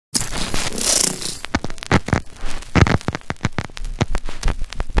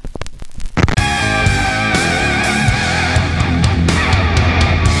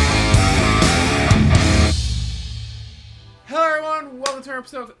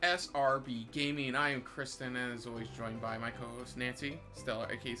SRB Gaming, and I am Kristen, and as always joined by my co-host Nancy,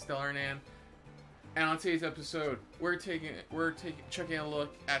 aka StellarNan. And on today's episode, we're taking a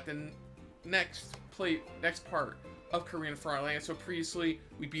look at the next part of Kirby and StellarNan. So previously,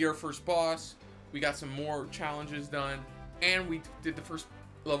 we beat our first boss, we got some more challenges done, and we did the first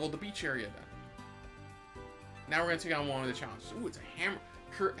level of the beach area done. Now we're gonna take on one of the challenges. Ooh, it's a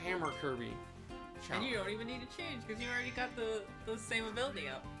hammer Kirby challenge. And you don't even need to change because you already got the same ability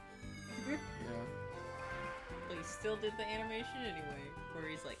up. Yeah. But he still did the animation anyway, where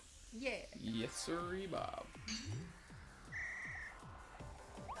he's like, yeah. Yes, sirree, Bob.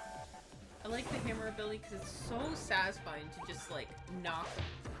 I like the hammer ability because it's so satisfying to just like knock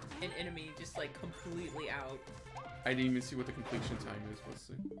an enemy just like completely out. I didn't even see what the completion time is. Let's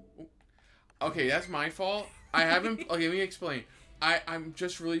see. Oh. Okay, that's my fault. I haven't. Okay, let me explain. I'm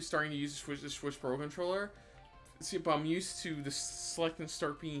just really starting to use the Switch Pro controller. See, but I'm used to the select and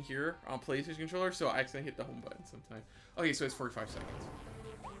start being here on PlayStation controller, so I accidentally hit the home button sometimes. Okay, so it's 45 seconds.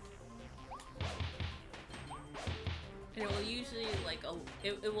 And it will usually like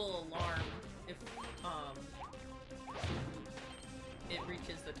it will alarm if it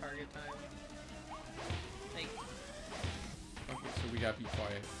reaches the target time. Like. Okay, so we gotta be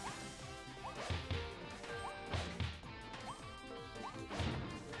quiet.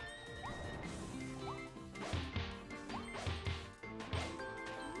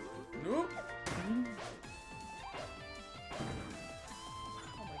 Nope. Oh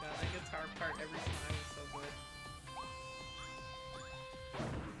my god, that guitar part every time is so good.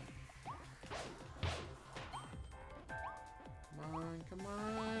 Come on, come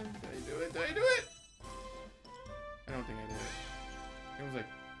on. Did I do it? Did I do it? I don't think I did it. It was like,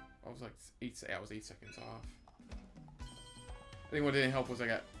 I was 8 seconds off. I think what didn't help was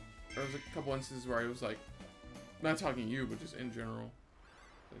there was a couple instances where I was like, not talking to you, but just in general.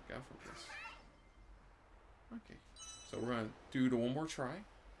 Like, gotta focus. Okay. So we're gonna do the one more try.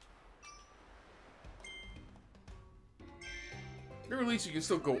 Or at least you can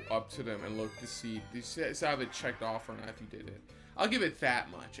still go up to them and look to see have it checked off or not if you did it. I'll give it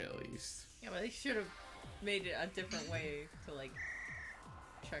that much at least. Yeah, but they should have made it a different way to like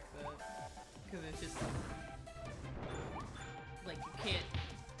check that, because it's just like you can't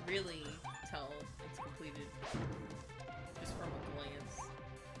really tell it's completed just from a glance.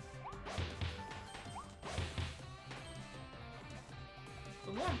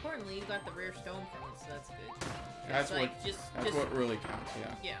 But more importantly, you got the rare stone from it, so that's good. That's like what what really counts.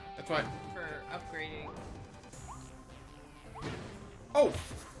 Yeah. Yeah. That's why. For upgrading. Oh,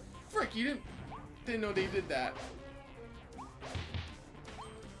 frick! You didn't know they did that.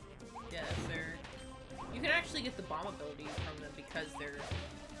 Yeah, you can actually get the bomb ability from them because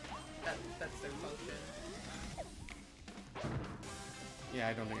that's their function. Yeah,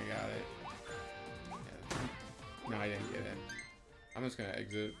 I don't think I got it. Yeah. No, I didn't get it. I'm just gonna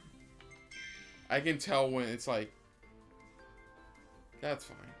exit. I can tell when it's like. That's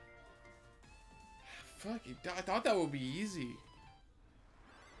fine. Fuck it. I thought that would be easy.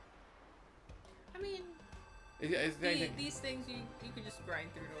 I mean, these things you can just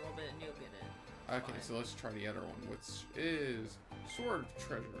grind through it a little bit and you'll get it. Okay, so let's try the other one, which is Sword of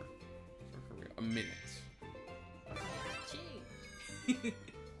Treasure. A minute. Gee.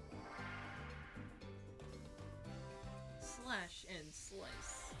 Slash and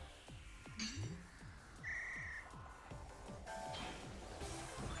slice.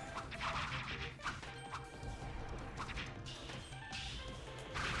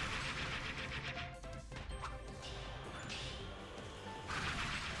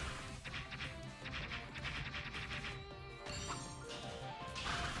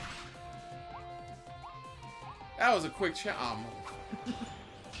 That was a quick chat. I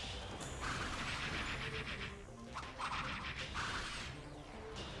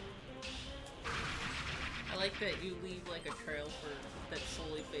like that you leave like a trail that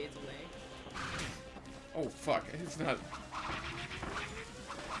slowly fades away. Oh fuck! It's not. Come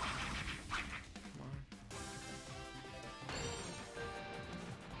on.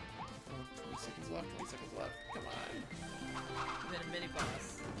 Oh, 20 seconds left. 20 seconds left. Come on. And then a mini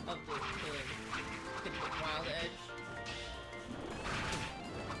boss of the Wild Edge.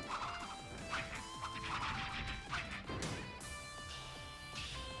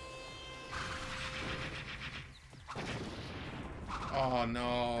 Oh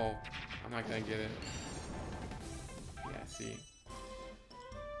no! I'm not gonna get it. Yeah, see.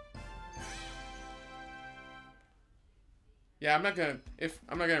 Yeah, I'm not gonna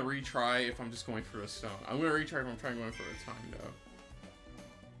retry if I'm just going for a stone. I'm gonna retry if I'm trying going for a time though.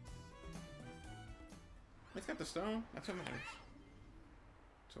 It's got the stone. That's what matters.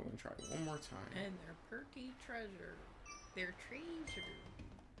 So I'm gonna try it one more time. And their perky treasure. Their treasure.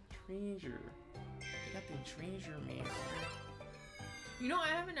 Treasure. Got the treasure, man. You know, I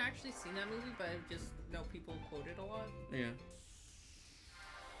haven't actually seen that movie, but I just know people quote it a lot. Yeah.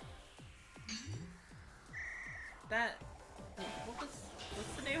 That. What's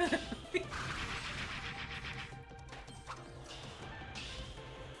the name of that movie?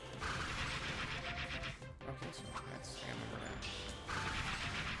 Okay, so that's. I remember that.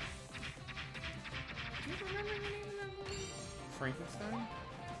 Do you remember the name of that movie? Frankenstein?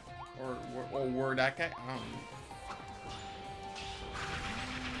 Or were that guy? I don't know.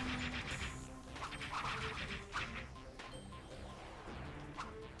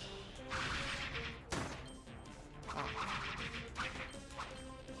 I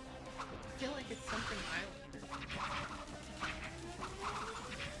feel like it's something Islander.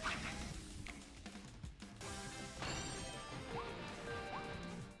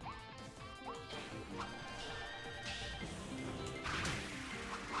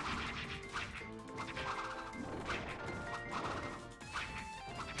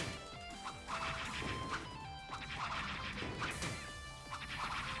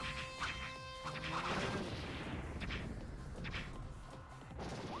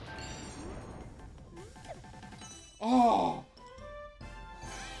 Oh!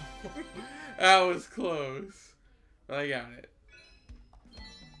 That was close. But I got it.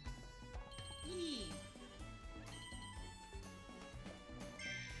 Yee.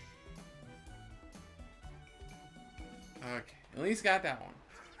 Okay. At least got that one.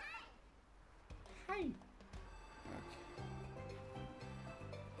 Hi.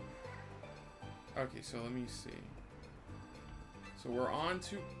 Okay. Okay, so let me see. So we're on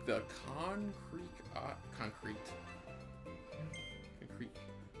to the concrete.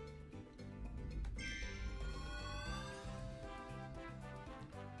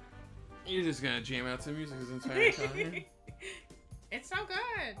 You're just gonna jam out some music this entire time. It's so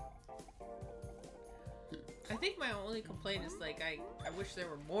good. I think my only complaint is like I wish there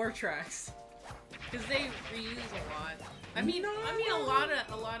were more tracks because they reuse a lot. I mean a lot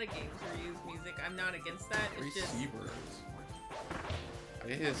of games reuse music. I'm not against that. It's just seabirds.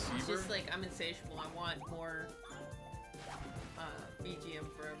 It is seabird. It's just like I'm insatiable. I want more BGM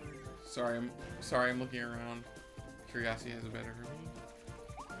forever. Sorry. I'm looking around. Curiosity has a better for me.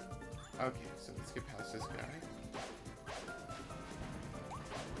 Okay, so let's get past this guy.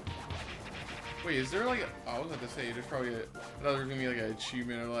 Wait, is there like I was about to say there's probably another gonna be like an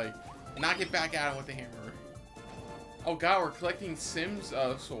achievement of like knock it back at him with the hammer. Oh god, we're collecting Sims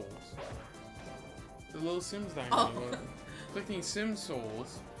souls. The little Sims dynamo. Oh. Collecting Sim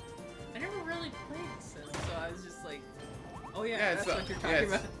souls. I never really played Sims, so I was just like, oh yeah, that's what you're talking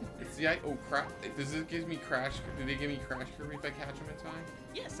about. It's the oh crap. Does it give me Crash? Do they give me Crash Kirby if I catch him in time?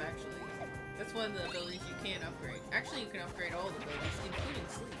 Yes, actually. That's one of the abilities you can't upgrade. Actually, you can upgrade all the abilities, including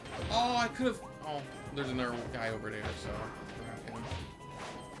sleep. Oh, I could have. Oh, there's another guy over there, so grab him.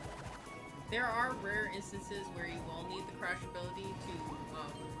 There are rare instances where you will need the Crash ability to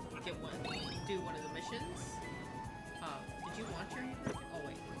do one of the missions. Did you want your hammer? Oh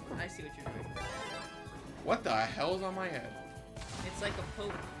wait, I see what you're doing. What the hell's on my head? It's like a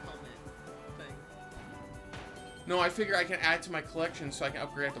Pope helmet thing. No, I figure I can add it to my collection so I can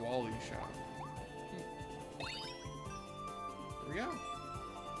upgrade at the Wally shop. Here we go.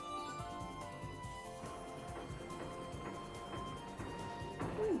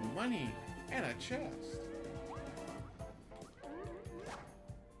 Ooh, money and a chest.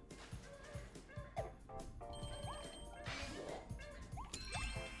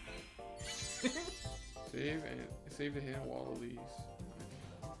 Save the hidden Wallabies.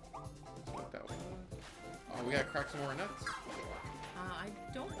 That's what that was. Oh, we gotta crack some more nuts. I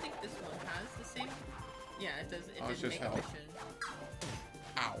don't think this one has the same. Yeah, it does. It it's didn't just make a health. mission.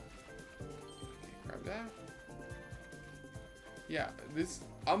 Ow. Okay, grab that. Yeah, this.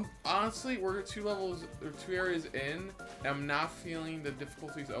 Honestly, we're 2 levels or 2 areas in, and I'm not feeling the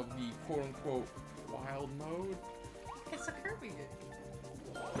difficulties of the quote-unquote wild mode. It's a Kirby game.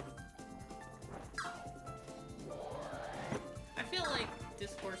 I feel like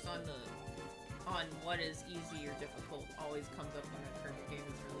discourse on what is easy or difficult always comes up when a Kirby game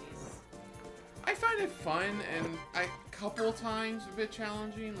is released. I find it fun and a couple times a bit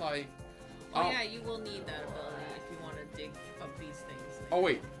challenging. Like, oh yeah, you will need that ability if you want to dig up these things. Later. Oh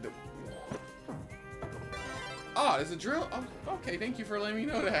wait. Oh, there's a drill. Oh, okay, thank you for letting me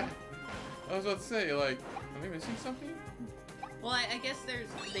know that. I was about to say, like, am I missing something? Well, I guess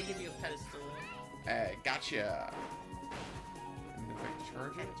they give you a pedestal. Hey, gotcha. And if I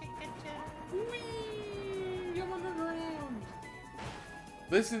charge it. Gotcha. Whee! I'm underground.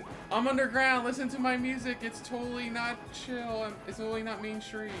 Listen, I'm underground. Listen to my music. It's totally not chill. It's totally not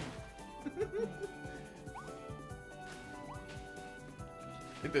mainstream.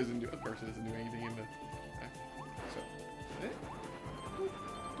 It doesn't do. Of course, it doesn't do anything in the. So, and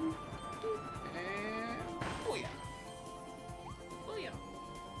oh yeah. Oh yeah.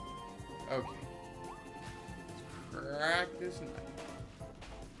 Okay. Let's crack this nut.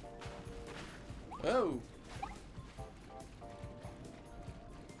 Oh.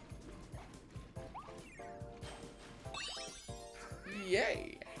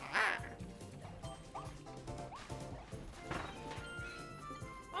 Yay! Ah.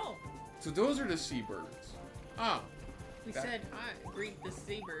 Oh. So those are the seabirds. Ah. We said hi, greet the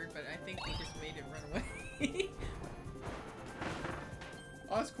seabird, but I think we just made it run away.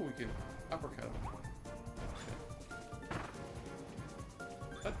 Oh, that's cool. We can uppercut him.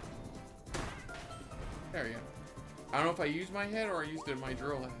 There we go. I don't know if I used my head or I used my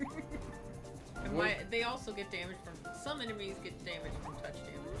drill head. And they also get damage from. Some enemies get damage from touch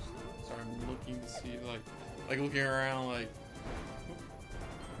damage. Sorry, I'm looking to see, like looking around, like.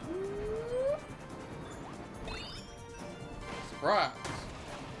 Surprise!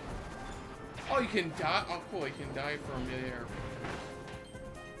 Oh, you can die. Oh, cool. You can die from midair.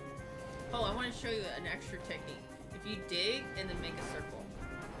 Oh, I want to show you an extra technique. If you dig and then make a circle,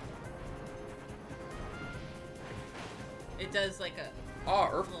 it does like a. Oh,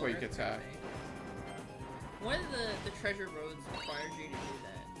 earthquake attack. Thing. One of the treasure roads requires you to do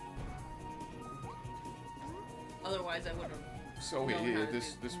that. Otherwise, I wouldn't have. So wait, yeah,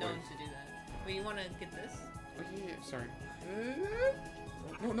 this way. Known to do that. But you want to get this? Oh yeah, sorry.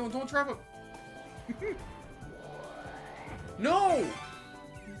 No, don't drop it. No.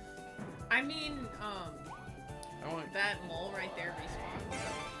 I mean, I want that mole right there respawns, so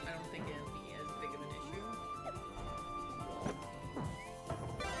I don't think it'll be as big of an issue.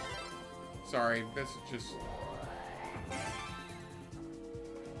 Sorry, that's just.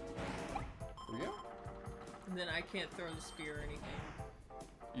 Here we go. And then I can't throw the spear or anything.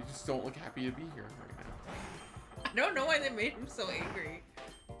 You just don't look happy to be here right now. I don't know why they made him so angry.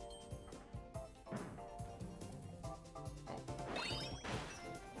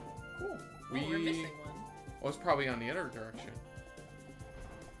 Cool. We're missing one. Oh, it's probably on the other direction.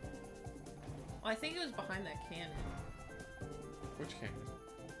 Oh, I think it was behind that cannon. Which cannon?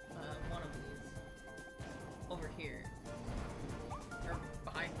 One of these. Over here. Or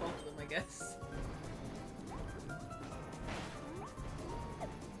behind both of them, I guess.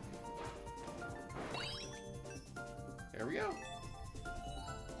 There we go.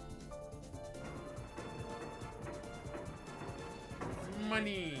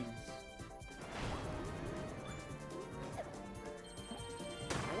 Monies.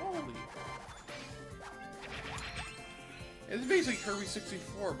 Holy. It's basically Kirby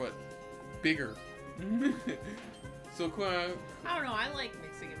 64, but bigger. So cool. I don't know, I like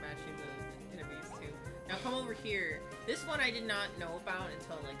mixing and matching the enemies too. Now come over here. This one I did not know about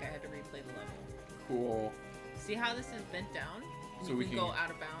until like I had to replay the level. Cool. See how this is bent down? So we can go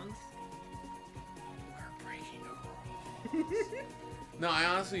out of bounds. We're breaking the rules. No, I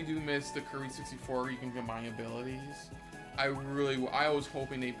honestly do miss the Kirby 64 where you can combine abilities. I was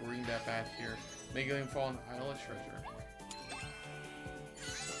hoping they bring that back here. Make them fall in the Isle of Treasure.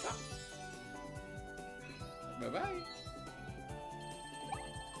 Bye-bye.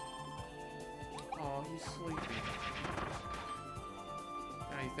 Oh, he's sleeping.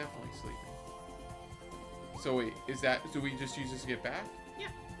 Nah, he's definitely sleeping. So wait, do we just use this to get back? Yeah.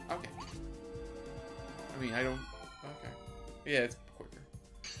 Okay. I mean, I don't... Okay. Yeah, it's quicker.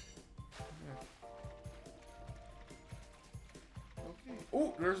 Okay.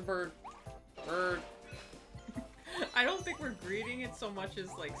 Oh, there's a bird. Bird. I don't think we're greeting it so much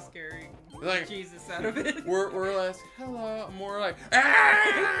as like scaring Like, Jesus out of it. We're less hello, more like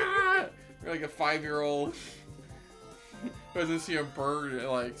ah! We're like a 5-year-old who hasn't seen a bird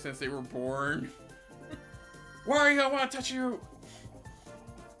like since they were born. Why are you? I want to touch you.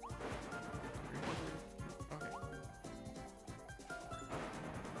 Okay.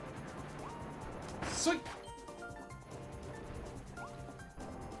 Sweet.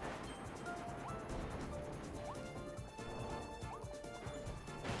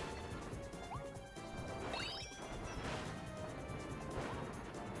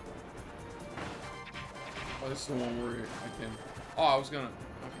 Oh, this is the one where I can. Oh, I was gonna.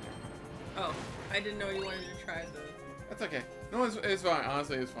 Okay. Oh, I didn't know you wanted to try the. That's okay. No, it's fine.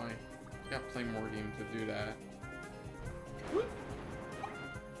 Honestly, it's fine. Got plenty more game to do that.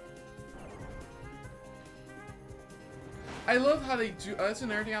 I love how they do. That's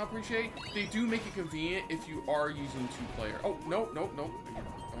another thing I appreciate. They do make it convenient if you are using 2-player. Oh, no.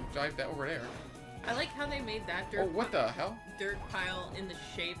 Don't dive that over there. I like how they made that dirt. Oh, what the hell? Dirt pile in the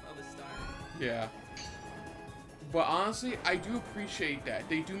shape of a star. Yeah. But honestly, I do appreciate that.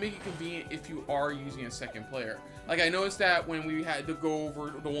 They do make it convenient if you are using a second player. Like, I noticed that when we had to go over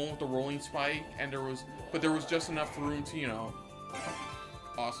the one with the rolling spike, and there was just enough room to, you know,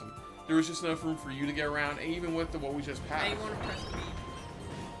 awesome. There was just enough room for you to get around, and even with what we just passed. I want to press B.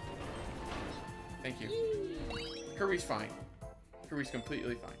 Thank you. Kirby's fine. Kirby's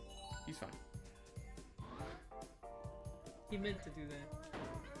completely fine. He's fine. He meant to do that.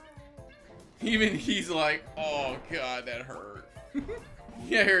 Even he's like, oh god, that hurt.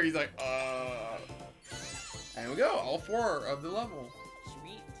 Yeah, here he's like, And we go, all 4 of the level.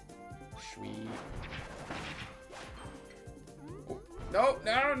 Sweet. Sweet. Oh,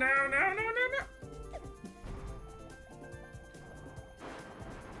 no.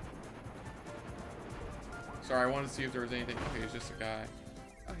 Sorry, I wanted to see if there was anything. Okay, it's just a guy.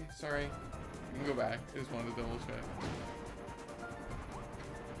 Okay, sorry. You can go back. I just wanted to double check.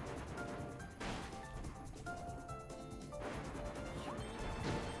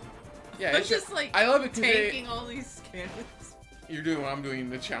 Yeah, it's just like I love it taking all these cannons. You're doing what I'm doing in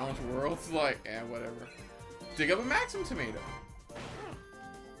the challenge world. It's like, whatever. Dig up a Maxim tomato.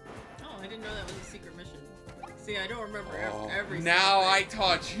 Oh, I didn't know that was a secret mission. See, I don't remember every. Now I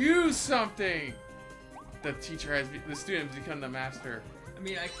taught you something. The teacher has, the student has become the master. I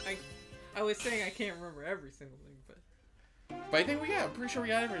mean, I was saying I can't remember every single thing, but I think we got. I'm pretty sure we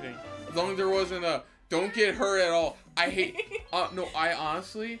got everything. As long as there wasn't a don't get hurt at all. I hate. No, I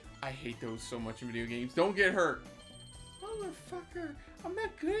honestly, I hate those so much in video games. Don't get hurt. Motherfucker, I'm not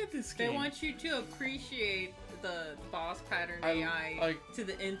good at this game. They want you to appreciate the boss pattern AI to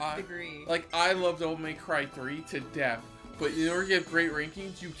the nth degree. Like, I love Devil May Cry 3 to death, but in order to get great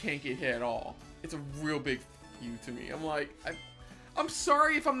rankings, you can't get hit at all. It's a real big you to me. I'm like, I'm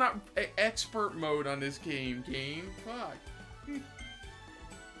sorry if I'm not expert mode on this game. Fuck.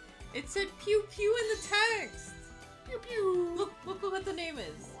 It said pew pew in the text. Pew pew. Look what the name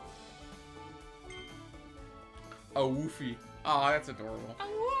is. A woofy. Oh, that's adorable. A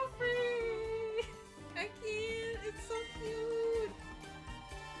woofy. I can't. It's so cute.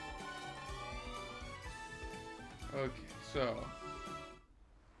 Okay, so.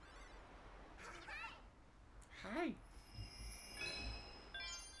 Hi.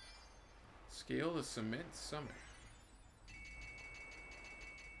 Scale the cement summit.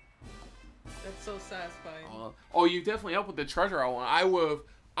 That's so satisfying. Oh, you definitely helped with the treasure I want. I would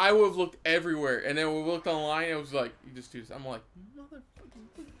have looked everywhere, and then when we looked online, it was like, you just do this. I'm like,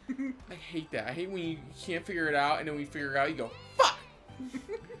 motherfucker. I hate that. I hate when you can't figure it out, and then when you figure it out, you go, fuck!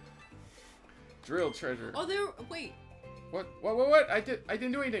 Drill treasure. Oh, wait. What? I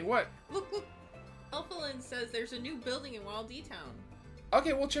didn't do anything. What? Look. Alphalin says there's a new building in Wild D Town.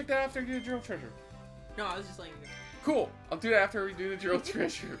 Okay, we'll check that after we do the drill treasure. No, I was just letting you know. Cool. I'll do that after we do the drill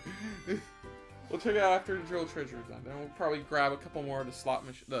treasure. We'll check it out after the drill treasure is done. Then we'll probably grab a couple more of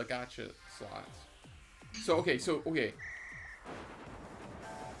the gotcha slots. So okay. Oh,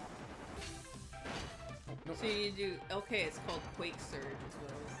 no. So you do. Okay, it's called Quake Surge as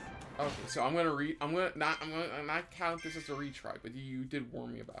well. Okay, so I'm gonna not count this as a retry, but you did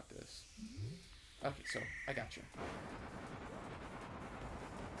warn me about this. Okay, so I got you.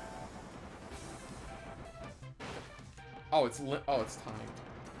 Oh, it's timed.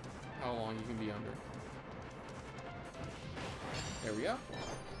 How long you can be under. There we go.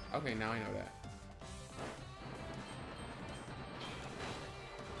 Okay, now I know that.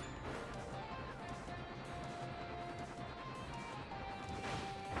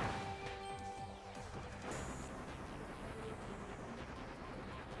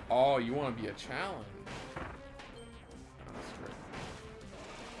 Oh, you want to be a challenge? That's great.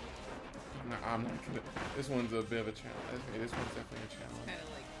 No, I'm not gonna. This one's a bit of a challenge. Okay, this one's definitely a challenge. Kind of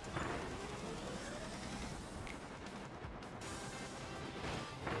like.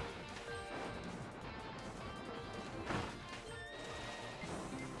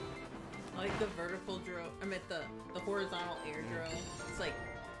 I like the vertical drill. I meant the horizontal air drill. It's like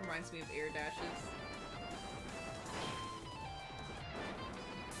reminds me of air dashes.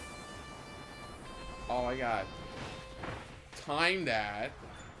 Oh my god. Time that.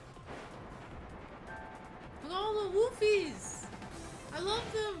 Look at all the woofies! I love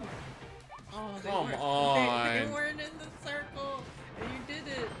them! Oh, come on! They weren't in the circle, and you did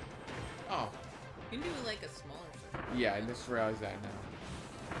it. Oh. You can do like a smaller circle. Yeah, I just realized that now.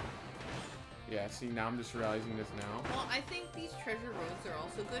 Yeah, see, now I'm just realizing this now. Well, I think these treasure roads are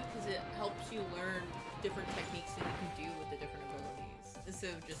also good because it helps you learn different techniques that you can do with the different abilities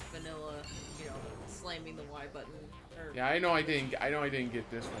instead of just vanilla, you know, slamming the Y button. Or Yeah, I know I didn't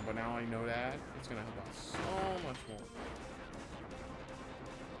get this one, but now I know that it's gonna help out so much more.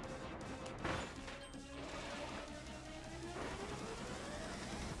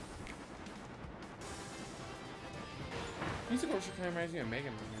 Music also kind of reminds me of Mega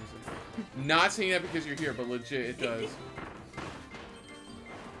Man music. Not saying that because you're here, but legit, it does.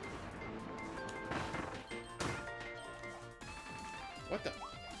 What the?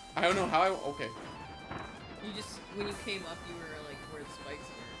 I don't know how okay. You just, when you came up, you were like where the spikes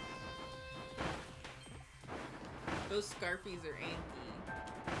were. Those Scarfies are anky.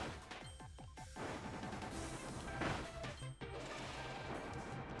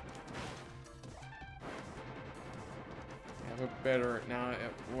 I have a better, now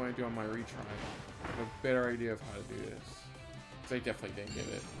when I do on my retry, I have a better idea of how to do this. Because I definitely didn't get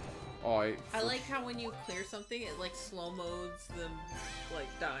it. Oh, I like how when you clear something, it like slow modes them like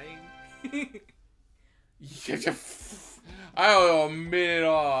dying. I don't know, a minute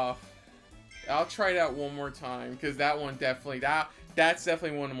off. I'll try that one more time because that one definitely that's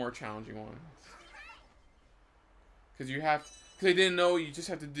definitely one of the more challenging ones. Because you have, because I didn't know you just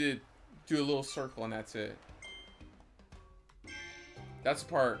have to do a little circle and that's it. That's the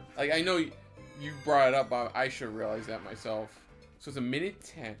part. Like I know you brought it up, but I should have realized that myself. So it's a minute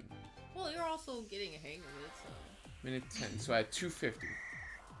 10. Well, you're also getting a hang of it. So. Minute 10. So at 250.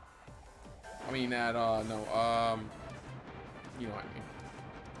 I mean at no you know what I mean.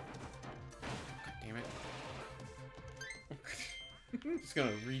 God damn it. Just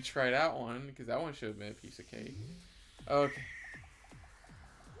gonna retry that one because that one should have been a piece of cake. Okay.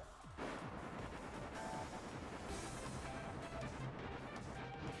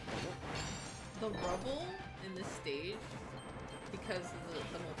 The rubble in this stage, because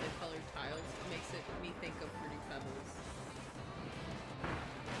of the multicolored tiles, makes me think of Fruity Pebbles.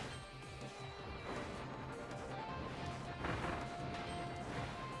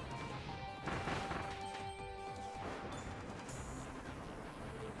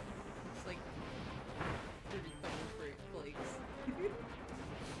 It's like Fruity Pebble flakes.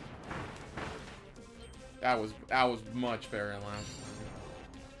 That was much better than last time.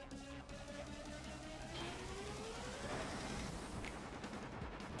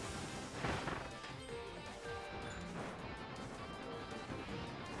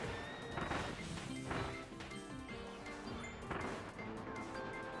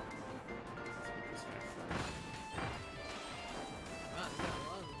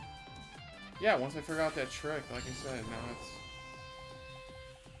 Yeah, once I figure out that trick, like I said, now it's...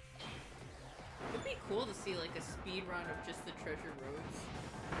 It'd be cool to see like a speed run of just the treasure roads.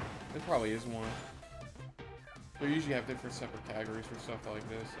 There probably is one. They usually have different separate categories for stuff like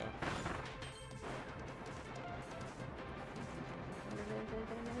this, so...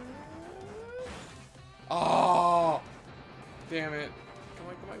 Oh! Damn it. Come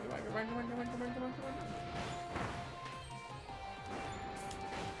on, come on, come on, come on, come on, come on, come on, come on, come on.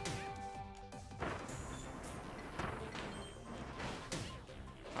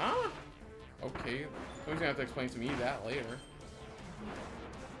 Huh? Okay. Someone's gonna have to explain to me that later.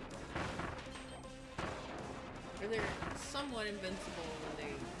 Or they're somewhat invincible when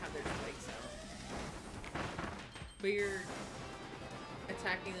they have their spikes out. But you're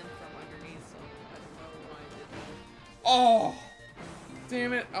attacking them from underneath, so I don't know why I did that. Oh!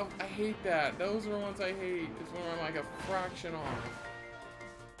 Damn it. I hate that. Those are the ones I hate. It's when I'm like a fraction off.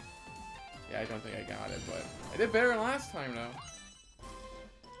 Yeah, I don't think I got it, but I did better than last time, though.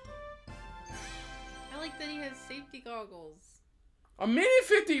 I like that he has safety goggles. A minute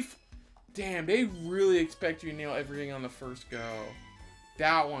 50. Damn, they really expect you to nail everything on the first go.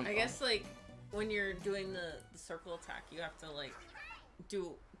 That one. I guess like when you're doing the circle attack, you have to like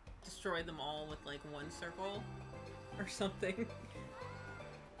destroy them all with like one circle or something.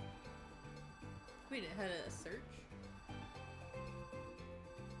 Wait, it had a search?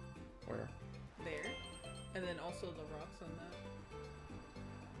 Where? There. And then also the rocks on that.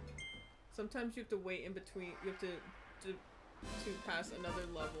 Sometimes you have to wait in between. You have to pass another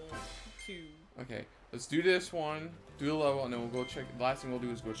level to... Okay, let's do this one, do the level, and then we'll go check... The last thing we'll do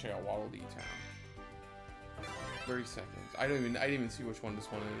is go check out Waddle Dee Town. 30 seconds. I didn't even see which one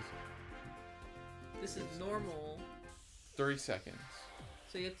this one is. This is normal. 30 seconds.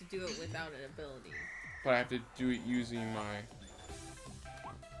 So you have to do it without an ability. But I have to do it using my...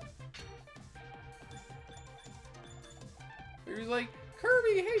 He was like,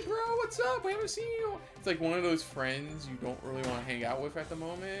 Kirby, hey bro, what's up? We haven't seen you. It's like one of those friends you don't really want to hang out with at the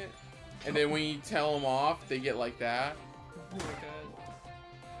moment. And then when you tell them off, they get like that. Oh my god.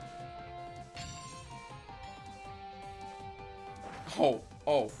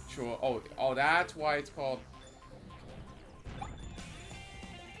 Oh, sure. Oh, that's why it's called.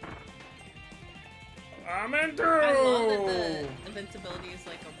 I'm into. I love that the invincibility is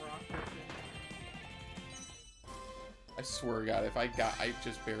like a rock version. I swear to God, I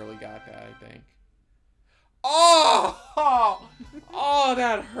just barely got that, I think. Oh,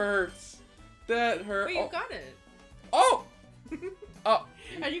 that hurts. That hurt. Wait, you got it. Oh. Oh.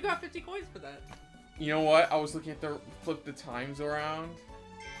 And you got 50 coins for that. You know what? I was looking at flip the times around.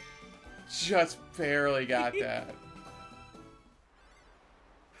 Just barely got that.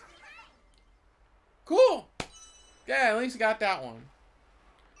 Cool. Yeah, at least got that one.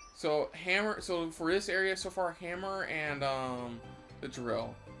 So hammer. So for this area so far, hammer and the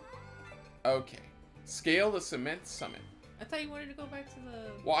drill. Okay. Scale the cement summit. I thought you wanted to go back to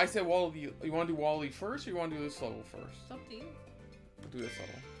the. Well, I said Wally. You want to do Wally first, or you want to do this level first? It's up to you. We'll do this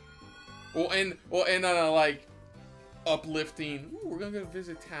level. We'll end on a like uplifting. Ooh, we're gonna go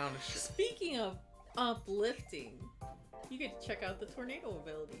visit town. Speaking of uplifting, you get to check out the tornado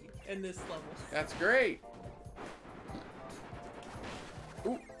ability in this level. That's great.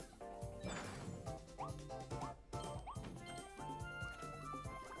 Ooh.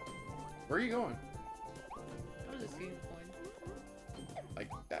 Where are you going? I was just getting the coin. Like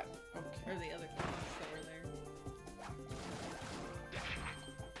that. Okay. Or the other coins that were there.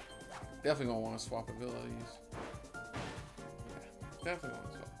 Definitely gonna want to swap abilities. Yeah, definitely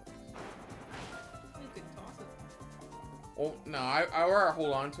want to swap abilities. You could toss it. Oh no, I rather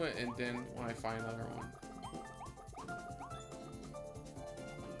hold on to it and then when I find another one.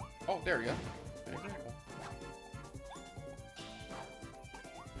 Oh, there we go. There we go.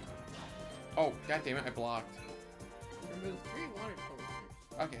 Oh, god damn it, I blocked. Remove 3 water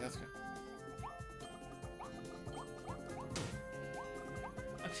posters. Okay, that's good.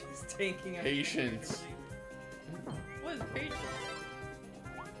 I'm just taking out. Patience. What is patience?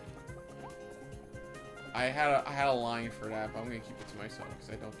 I had a line for that, but I'm gonna keep it to myself because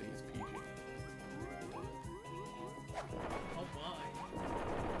I don't think it's PG. Oh my.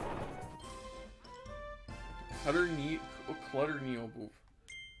 Clutter Neo move.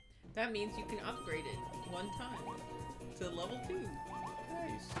 That means you can upgrade it 1 time to level 2.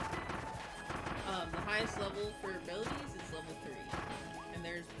 Nice. The highest level for abilities is level 3. And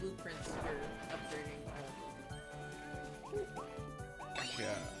there's blueprints for upgrading all of them.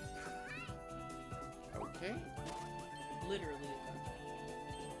 Yeah. Okay. Literally a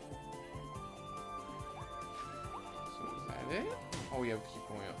So is that it? Oh, we have to keep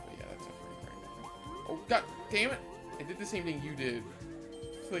going up. But yeah, that's it for right now. Oh, god damn it! I did the same thing you did.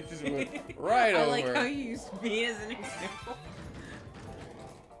 It's like just went right over. I like how you used me as an example.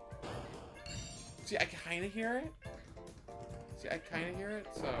 See, I kind of hear it.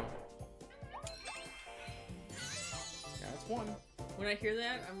 So. Yeah, that's 1. When I hear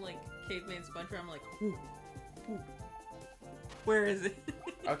that, I'm like Caveman SpongeBob. I'm like, ooh, ooh. Where is it?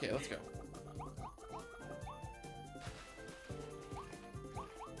 Okay, let's go.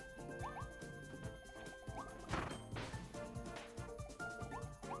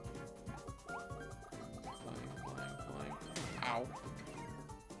 Climb. Ow.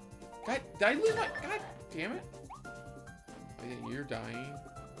 God, did I lose my... God damn it. Oh, yeah, you're dying.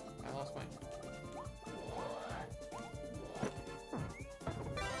 I lost mine.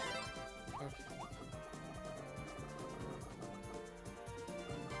 Okay.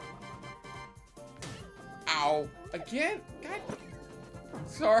 Ow. Again? God.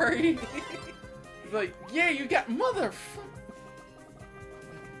 Sorry. Like, yeah, you got motherfucker.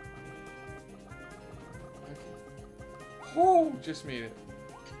 Okay. Oh, just made it.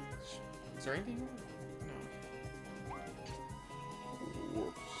 Is there anything? No.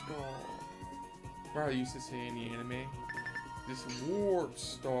 Warp star. Remember how I used to say in the anime? This warp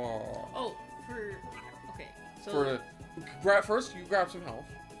star. Oh, okay. So First, you grab some health.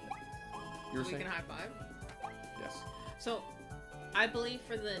 You were we saying? can high five. Yes. So, I believe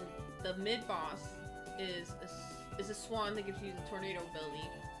for the mid boss is a swan that gives you the tornado ability,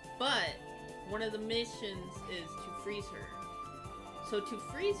 but one of the missions is to freeze her. So to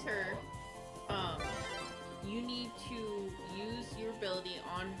freeze her, you need to use your ability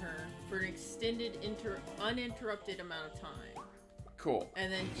on her for an extended, uninterrupted amount of time. Cool.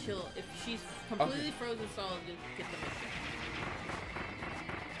 And then if she's completely frozen solid, you'll get the mission.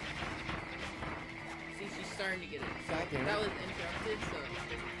 See, she's starting to get it. So that was interrupted, so it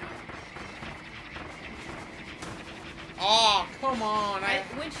doesn't count. Oh, come on!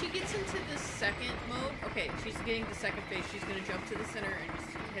 When she gets into the second mode, okay, she's getting the second phase. She's gonna jump to the center and just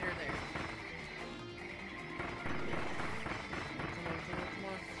hit her there.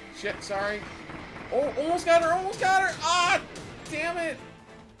 Shit, sorry. Oh, almost got her, almost got her. Ah, damn it.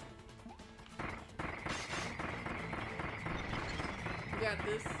 You got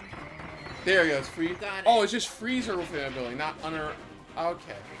this. There you go, it's free. Got it. Oh, it's just freezer with the ability, not under.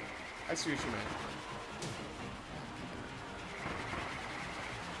 Okay. I see what you meant.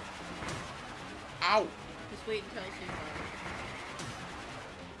 Ow. Just wait until she's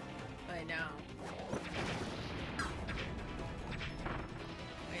by now.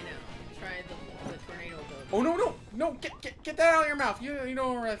 I know. Try the tornado ability. Oh no no no! Get that out of your mouth! You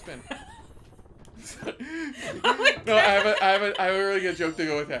know where that's been. Oh No, I have a really good joke to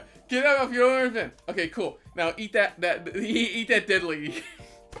go with that. Get that off! You know where it's been. Okay, cool. Now eat that dead lady.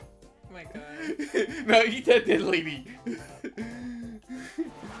 Oh my god. No, eat that dead lady.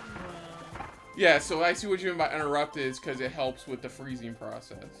 Yeah, so I see what you mean by interrupted is because it helps with the freezing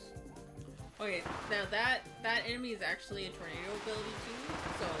process. Okay, now that enemy is actually a tornado ability too,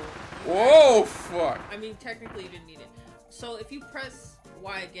 so... Whoa, fuck! I mean, technically you didn't need it. So if you press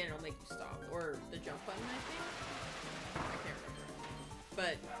Y again, it'll make you stop. Or the jump button, I think? I can't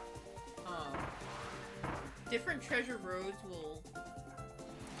remember. But, different treasure roads will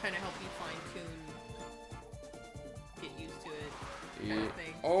kind of help you fine-tune, get used to it, kind of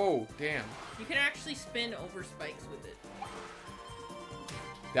thing. Oh, damn. You can actually spin over spikes with it.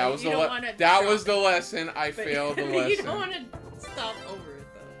 That was the lesson. I failed the lesson. You don't want to stop over it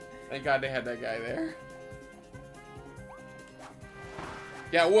though. Thank God they had that guy there.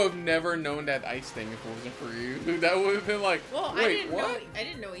 Yeah, I would have never known that ice thing if it wasn't for you. That would have been like, well, wait, what? I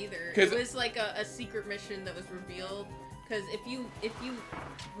didn't know either. It was like a secret mission that was revealed. Because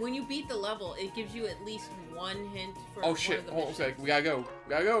when you beat the level, it gives you at least one hint for oh shit! One of the Hold on a missions. sec. We gotta go.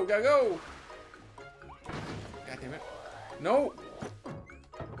 Gotta go. Gotta go. God damn it! No.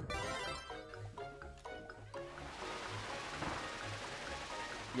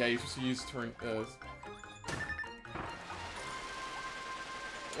 Yeah, you're supposed to use turn.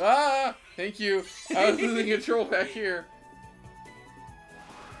 Ah! Thank you. I was losing control back here.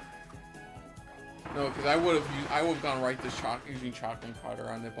 No, because I would have gone right to using chocolate cutter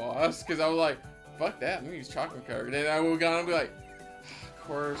on the boss. Because I was like, fuck that, I'm gonna use chocolate cutter. Then I would have gone and be like, of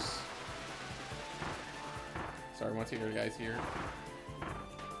course. Sorry, one of the other guys here.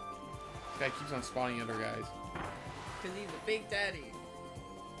 This guy keeps on spawning other guys. Because he's a big daddy.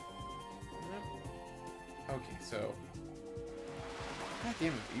 Okay, so. God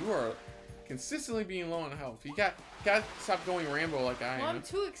damn it, you are consistently being low on health. You got to stop going Rambo like I am. Well, I'm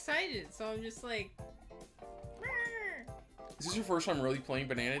too excited, so I'm just like. Is this your first time really playing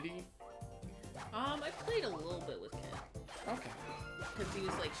Banana D? I played a little bit with Ken. Okay. Because he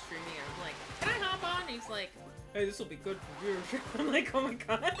was like streaming, and I'm like, can I hop on? And he's like, hey, this will be good for viewership. I'm like, oh my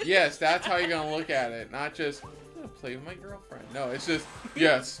god. Yes, that's how you're gonna look at it. Not just, I'm gonna play with my girlfriend. No, it's just,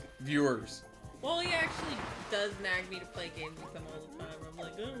 yes, viewers. Well, he actually does nag me to play games with him all the time. I'm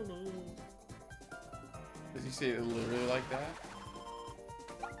like, I don't know. Does he say it literally like that?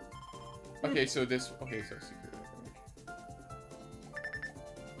 Okay, so this, okay, so secret.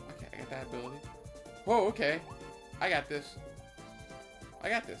 Okay, I got that ability. Whoa, okay. I got this. I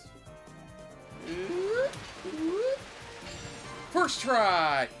got this. First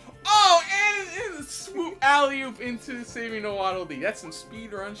try! Oh, and a swoop alley-oop into saving no Waddle Dee. That's some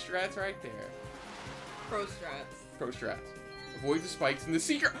speedrun strats right there. Pro strats. Pro strats. Avoid the spikes in the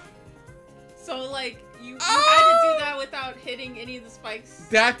secret. So, like, you had to do that without hitting any of the spikes?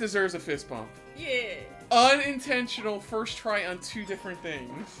 That deserves a fist bump. Yeah. Unintentional first try on 2 different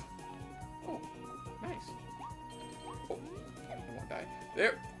things. Oh, nice. Oh, I won't die.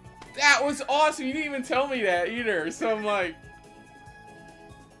 There. That was awesome. You didn't even tell me that either. So I'm like,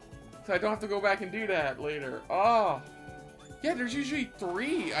 so I don't have to go back and do that later. Oh, yeah. There's usually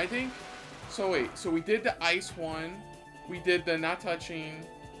 3, I think. So wait. So we did the ice one. We did the not touching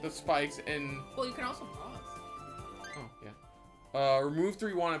the spikes and. Well, you can also pause. Oh yeah. Remove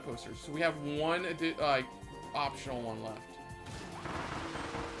 3 wanted posters. So we have 1 optional one left.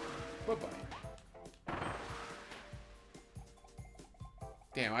 Bye-bye.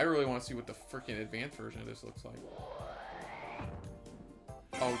 Damn, I really want to see what the freaking advanced version of this looks like.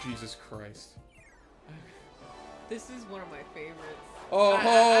 Oh, Jesus Christ. This is one of my favorites. Oh,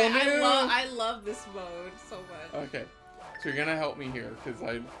 I love this mode so much. Okay. So you're gonna help me here, because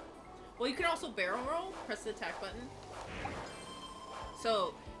I... Well, you can also barrel roll. Press the attack button.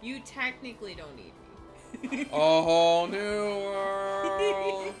 So, you technically don't need me. A whole new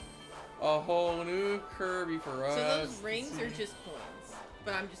world. A whole new Kirby for us. So those rings are just coins.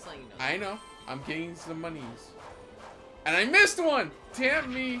 But I'm just letting you know. I know. I'm getting some monies. And I missed one!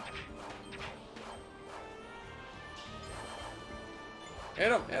 Damn me!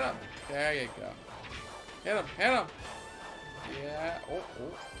 Hit him, hit him. There you go. Hit him, hit him. Yeah. Oh,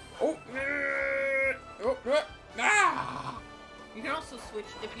 oh. Oh. Oh. Ah! You can also switch,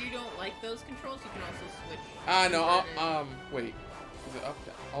 if you don't like those controls, you can also switch. No, wait. Is it up,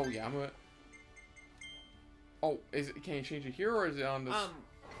 down? Oh, yeah, I'm gonna... Oh, can you change it here, or is it on this?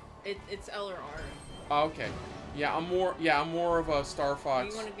 It's L or R. Oh, okay. Yeah, I'm more of a Star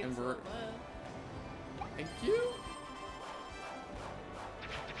Fox invert. Thank you.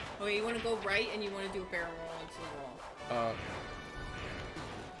 Oh, you want to go right, and you want to do a barrel roll into the wall.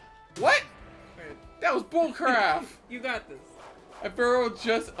 What? That was bullcrap. You got this. I barreled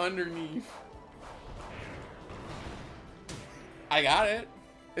just underneath. I got it.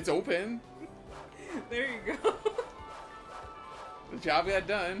 It's open. There you go. The job got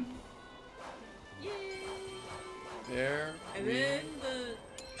done. Yay! There. And then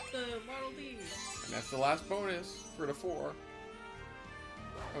the Model D. And that's the last bonus for the 4.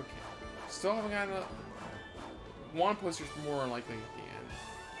 Okay. Still haven't got enough. One poster's more likely at the end.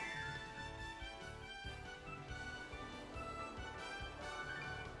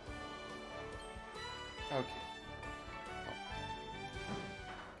 Okay.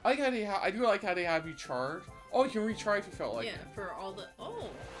 Oh. I do like how they have you charge. Oh, you can retry if you felt like it. Yeah, for all the... Oh!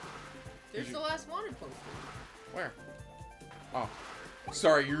 There's the last wanted poster. Where? Oh.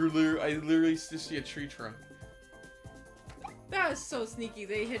 Sorry, I literally just see a tree trunk. That is so sneaky.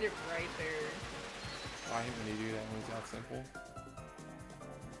 They hit it right there. Oh, I hate when they do that when it's that simple.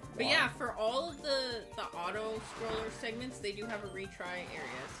 But yeah, for all of the auto scroller segments, they do have a retry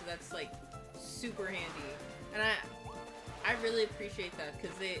area, so that's like super handy. And I really appreciate that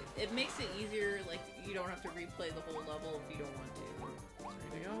because it makes it easier. Like you don't have to replay the whole level if you don't want to. Is there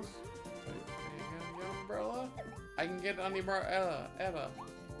anything else? Get an umbrella? I can get on the umbrella. Eva.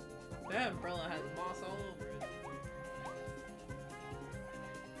 That umbrella has moss all over it.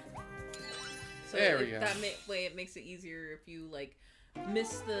 So there we go. That way it makes it easier if you like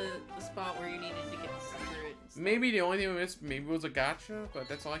miss the spot where you needed to get the secret. Maybe the only thing we missed maybe was a gotcha, but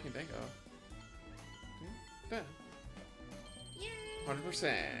that's all I can think of.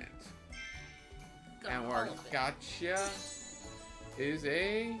 100%. And our gotcha is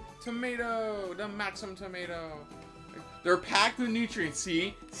a tomato, the Maxim tomato. They're packed with nutrients.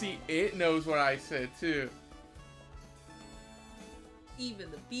 See, it knows what I said too.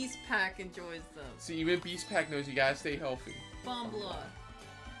 Even the Beast Pack enjoys them. See, even Beast Pack knows you gotta stay healthy. Bombla.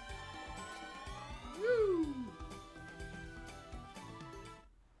 Woo!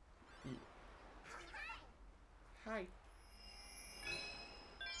 Hi.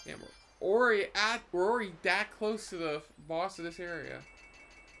 Yeah, we're already that close to the boss of this area.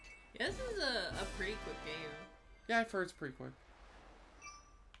 Yeah, this is a pretty quick game. Yeah, I've heard it's pretty quick.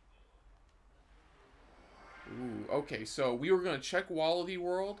 Ooh, okay, so we were gonna check Wallaby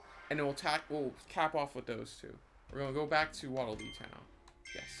World, and then we'll cap off with those two. We're gonna go back to Wallaby Town.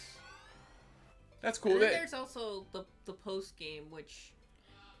 Yes. That's cool. And then there's also the post game, which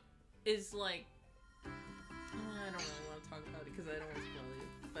is like I don't really want to talk about it because I don't want to spoil it.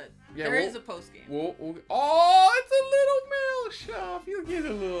 But yeah, there is a post game. Oh, it's a little mail shop. You'll get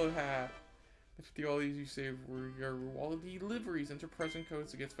a little hat. 50 all these you save were your Wallaby liveries. Enter present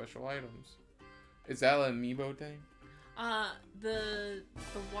codes to get special items. Is that an amiibo thing? The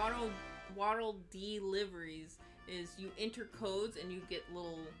Waddle D liveries is you enter codes and you get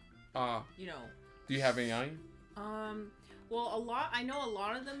little. You know. Do you have any on you? Well, I know a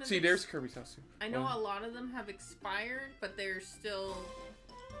lot of them. See, there's Kirby's house too. I know a lot of them have expired, but there's still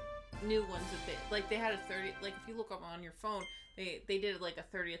new ones a bit. Like they had a 30. Like if you look up on your phone, they did like a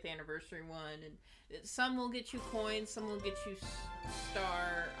 30th anniversary one, and some will get you coins, some will get you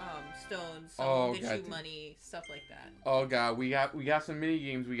star stones, some will get you money, stuff like that. Oh god, we got some mini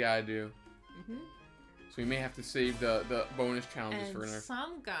games we gotta do. So we may have to save the bonus challenges for another.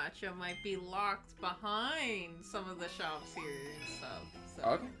 Some gacha might be locked behind some of the shops here and stuff. So.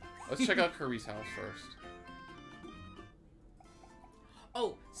 Okay, let's check out Kirby's house first.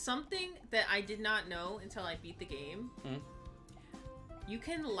 Oh, something that I did not know until I beat the game. You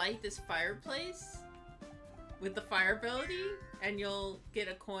can light this fireplace with the fire ability, and you'll get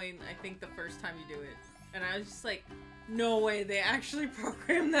a coin, I think, the first time you do it. And I was just like, no way, they actually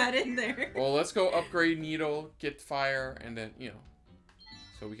programmed that in there. Well, let's go upgrade Needle, get fire, and then, you know.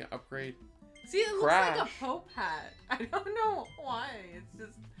 So we can upgrade. See, it looks like a Pope hat. I don't know why. It's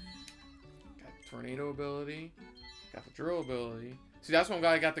just... Got Tornado ability. Got the Drill ability. See, that's one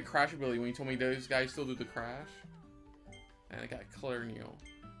guy got the Crash ability when he told me those guys still do the Crash. And I got Clear Needle.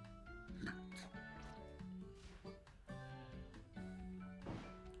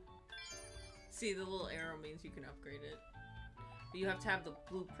 See, the little arrow means you can upgrade it. But you have to have the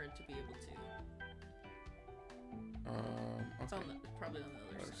blueprint to be able to. Okay. It's on the, probably on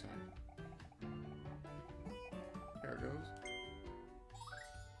the other side. There it goes.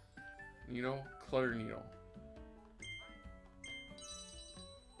 Needle, clutter needle.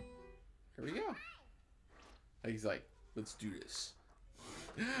 Here we go. He's like, let's do this.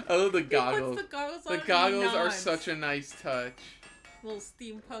 I love the goggles. He puts the goggles on. The goggles are nods. such a nice touch. Little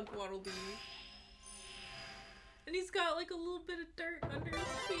steampunk Waddle Dee. And he's got like a little bit of dirt under his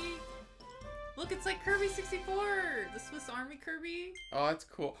feet. Look, it's like Kirby 64, the Swiss Army Kirby. Oh, that's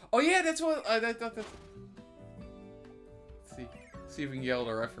cool. Oh yeah, that's what. Let's see if we can get all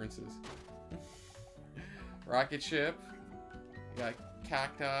the references. Rocket ship. You got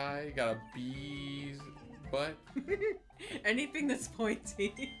cacti. You got a bee's butt. Anything that's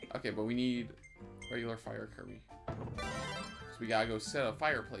pointy. Okay, but we need regular fire Kirby. So we gotta go set a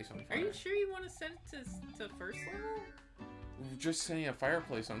fireplace on fire. Are you sure you want to set it to first level? We're just setting a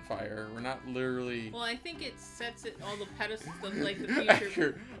fireplace on fire. We're not literally. Well, I think it sets it all the pedestals of like the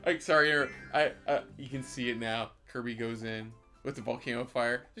future. Sorry, you can see it now. Kirby goes in with the volcano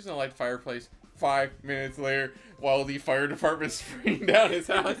fire. Just gonna light the fireplace. 5 minutes later, while the fire department's spraying down his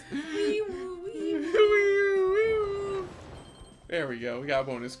house. There we go. We got a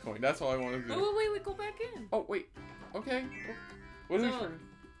bonus coin. That's all I wanted to do. Oh wait, go back in. Oh wait. Okay. What is it for?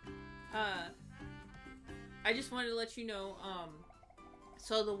 I just wanted to let you know.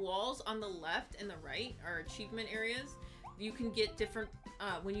 So the walls on the left and the right are achievement areas. You can get different.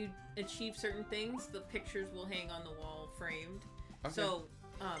 When you achieve certain things, the pictures will hang on the wall framed. Okay. So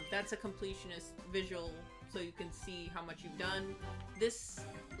that's a completionist visual, so you can see how much you've done. This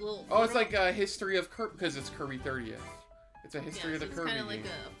little. Oh, it's like a history of Kirby because it's Kirby 30th. It's a history of the Kirby. It's kind of like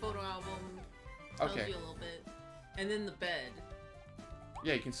a photo album. Tells you a little bit, and then the bed.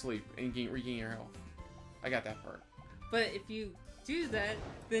 Yeah, you can sleep and regain your health. I got that part. But if you do that,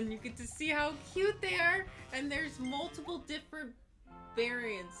 then you get to see how cute they are, and there's multiple different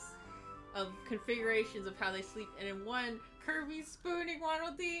variants of configurations of how they sleep, and in one, Kirby's spooning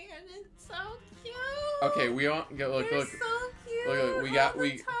Waddle Dee, and it's so cute. Okay, we don't look. They're so cute. Look,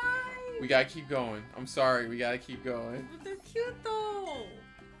 we gotta keep going. I'm sorry, we gotta keep going. But they're cute though.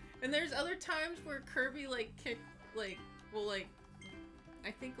 And there's other times where Kirby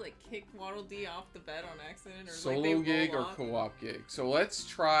I think kick Waddle Dee off the bed on accident, or solo gig or co-op gig. So let's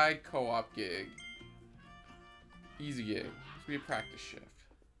try co-op gig. Easy gig. Let's be a practice shift.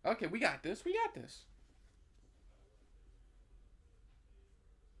 Okay, we got this. We got this.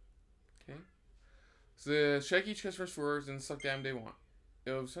 Okay. So check each customer's words and suck down they want.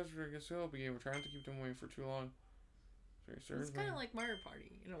 If such a gets to help again, we're trying to keep them waiting for too long. It's kind of like Mario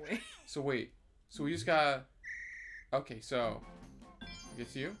Party in a way. So wait. So we just got. Okay, so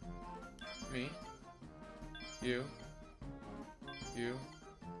it's you, me, you.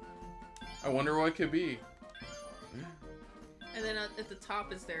 I wonder what it could be. And then at the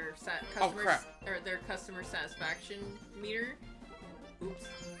top is their their customer satisfaction meter. Oops.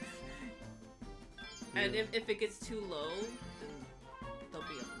 And if it gets too low, then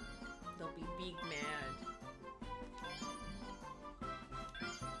they'll be big mad.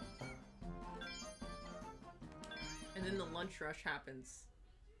 And then the lunch rush happens.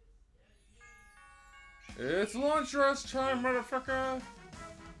 It's lunch rush time, motherfucker!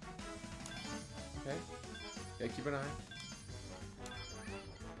 Okay. Yeah, keep an eye.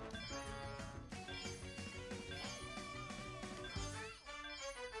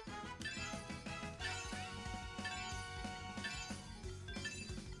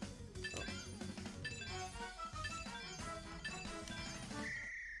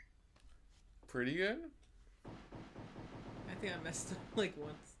 Pretty good. I think I messed up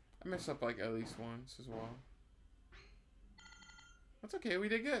once. I messed up at least once as well. That's okay, we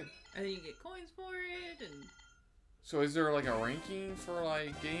did good. And then you get coins for it, and... So is there a ranking for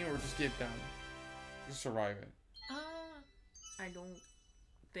game, or just get done? Just survive it? I don't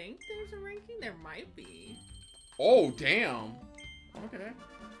think there's a ranking. There might be. Oh, damn! Okay.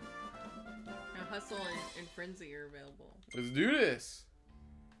 Now Hustle and Frenzy are available. Let's do this!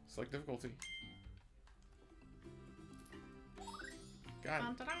 Select difficulty.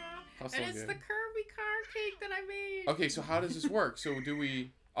 God. And it's the Kirby card cake that I made. Okay, so how does this work? So do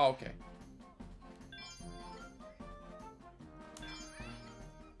we... Oh, okay.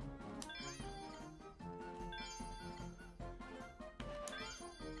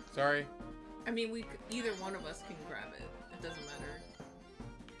 Sorry. I mean, either one of us can grab it. It doesn't matter.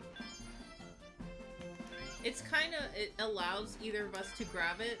 It's it allows either of us to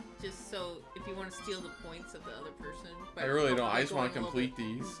grab it, just so if you want to steal the points of the other person. I really don't. I just want to complete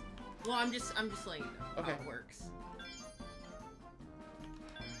these. Well, I'm just letting you know how it works.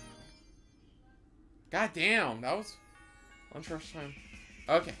 God damn, that was lunch rush time.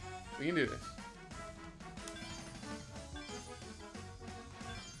 Okay, we can do this.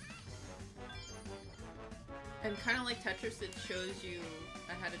 And kind of like Tetris, it shows you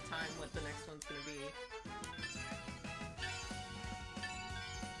ahead of time what the next one's gonna be.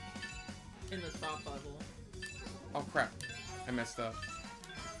 In the thought bubble. Oh crap, I messed up.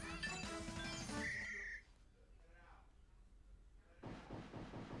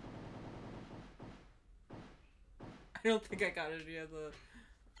 I don't think I got any of the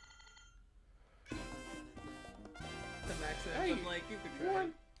max Hey, but like, you could try.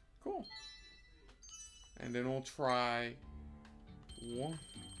 One. Cool. And then we'll try one.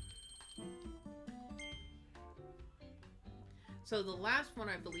 So the last one,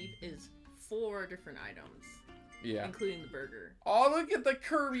 I believe, is 4 different items. Yeah. Including the burger. Oh, look at the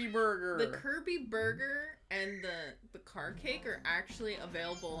Kirby burger. The Kirby burger and the car cake are actually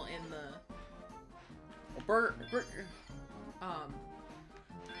available in the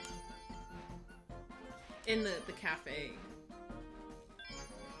in the cafe.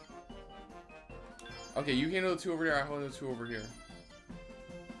 Okay, you handle the 2 over there, I hold the 2 over here.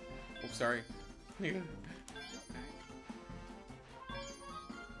 Oh, sorry.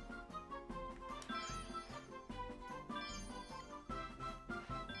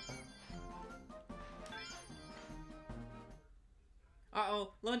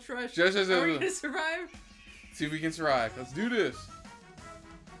 Uh-oh, lunch rush. Just, Are we gonna survive? See if we can survive. Let's do this.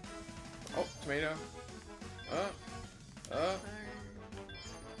 Oh, tomato. Oh.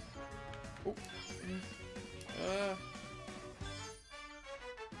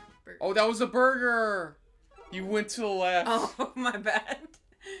 Oh, that was a burger. You went to the left. Oh, my bad.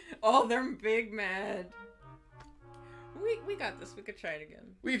 Oh, they're big mad. We got this. We could try it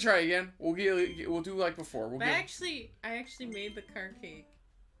again. We can try again. We'll do like before. I actually made the car cake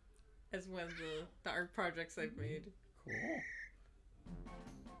as one of the art projects I've made. Cool.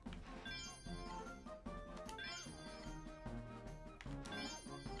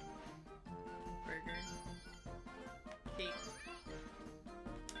 Burger. Cake.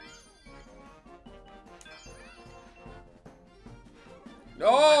 No!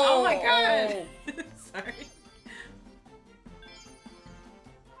 Oh my god! Sorry.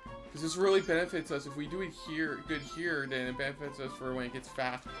 Because this really benefits us. If we do it here, good here, then it benefits us for when it gets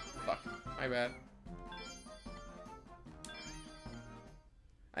fast. Fuck. My bad.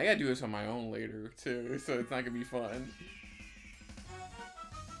 I gotta do this on my own later, too, so it's not gonna be fun.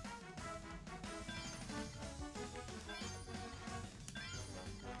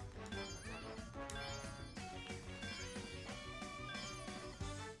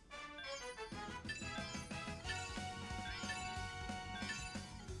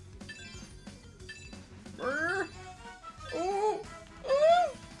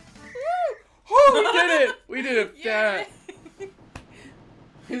 We did it! Yeah.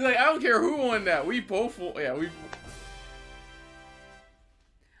 He's like, I don't care who won that. We both won. Yeah, we.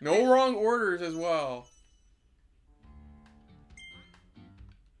 No wrong orders as well.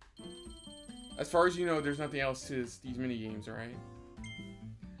 As far as you know, there's nothing else to these mini games, right?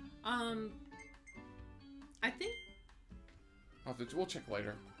 I think. We'll check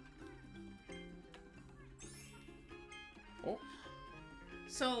later. Oh.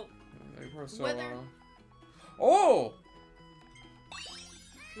 So. Whether. Oh.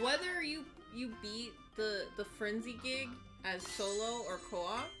 Whether you beat the frenzy gig as solo or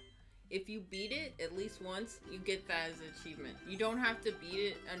co-op, if you beat it at least once, you get that as an achievement. You don't have to beat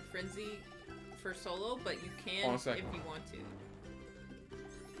it on frenzy for solo, but you can if you want to.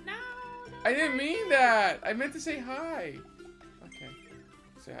 No, I didn't mean that. I meant to say hi. Okay.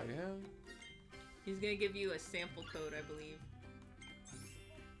 Say hi to him. He's gonna give you a sample code, I believe.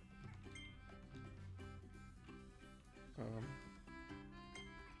 I'll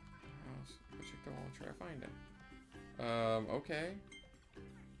check the wall and try to find it. Okay.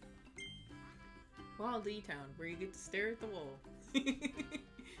 Wild E-Town, where you get to stare at the wall. He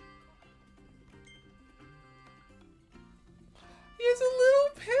has a little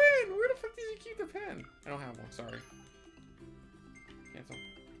pen! Where the fuck did you keep the pen? I don't have one, sorry. Cancel.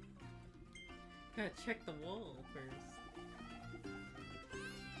 Gotta check the wall first.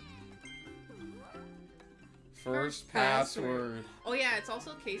 First password. Oh yeah, it's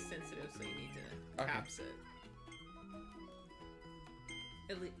also case sensitive, so you need to caps it.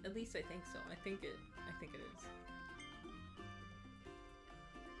 At least I think so. I think it is.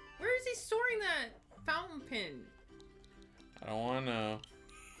 Where is he storing that fountain pen? I don't want to know.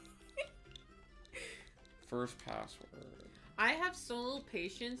 First password. I have so little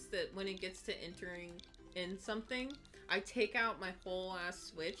patience that when it gets to entering in something, I take out my whole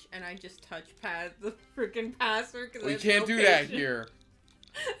ass Switch and I just touchpad the freaking password. We can't do that here.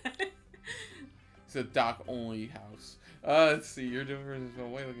 It's a dock-only house. Let's see. You're doing this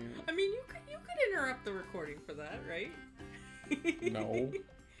way looking. I mean, you could interrupt the recording for that, right? No.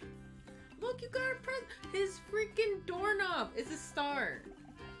 Look, you gotta press his freaking doorknob. It's a star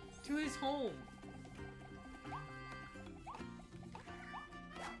to his home.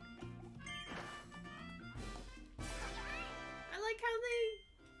 I like how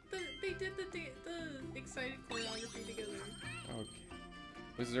they did the excited choreography together. Okay.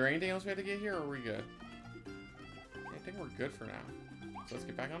 Was there anything else we had to get here, or are we good? I think we're good for now. So let's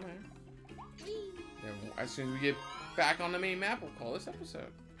get back on there. Then as soon as we get back on the main map, we'll call this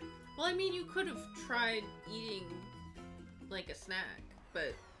episode. Well, I mean, you could have tried eating like a snack,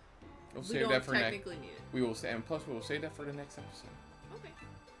 but We'll we save don't that for technically need it. We will say, and plus we will save that for the next episode. Okay.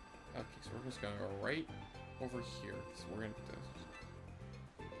 Okay, so we're just gonna go right over here. So we're gonna do this.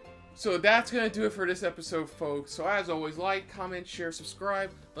 So that's gonna do it for this episode, folks. So as always, like, comment, share,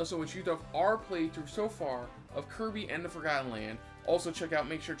 subscribe. Let us know what you thought of our playthrough so far of Kirby and the Forgotten Land. Also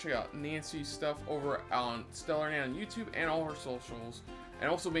make sure to check out Nancy's stuff over on StellarNan on YouTube and all her socials. And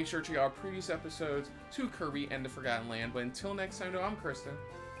also make sure to check out our previous episodes to Kirby and the Forgotten Land. But until next time, though, I'm Kristen.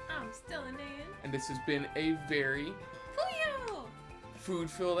 I'm StellarNan. And this has been a very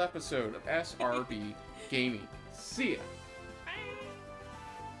food-filled episode of SRB Gaming. See ya!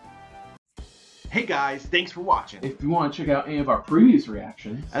 Hey guys, thanks for watching. If you want to check out any of our previous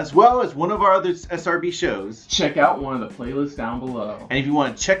reactions, as well as one of our other SRB shows, check out one of the playlists down below. And if you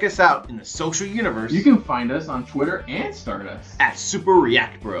want to check us out in the social universe, you can find us on Twitter and Stardust at Super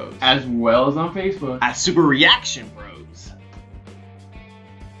React Bros, as well as on Facebook at Super Reaction Bros.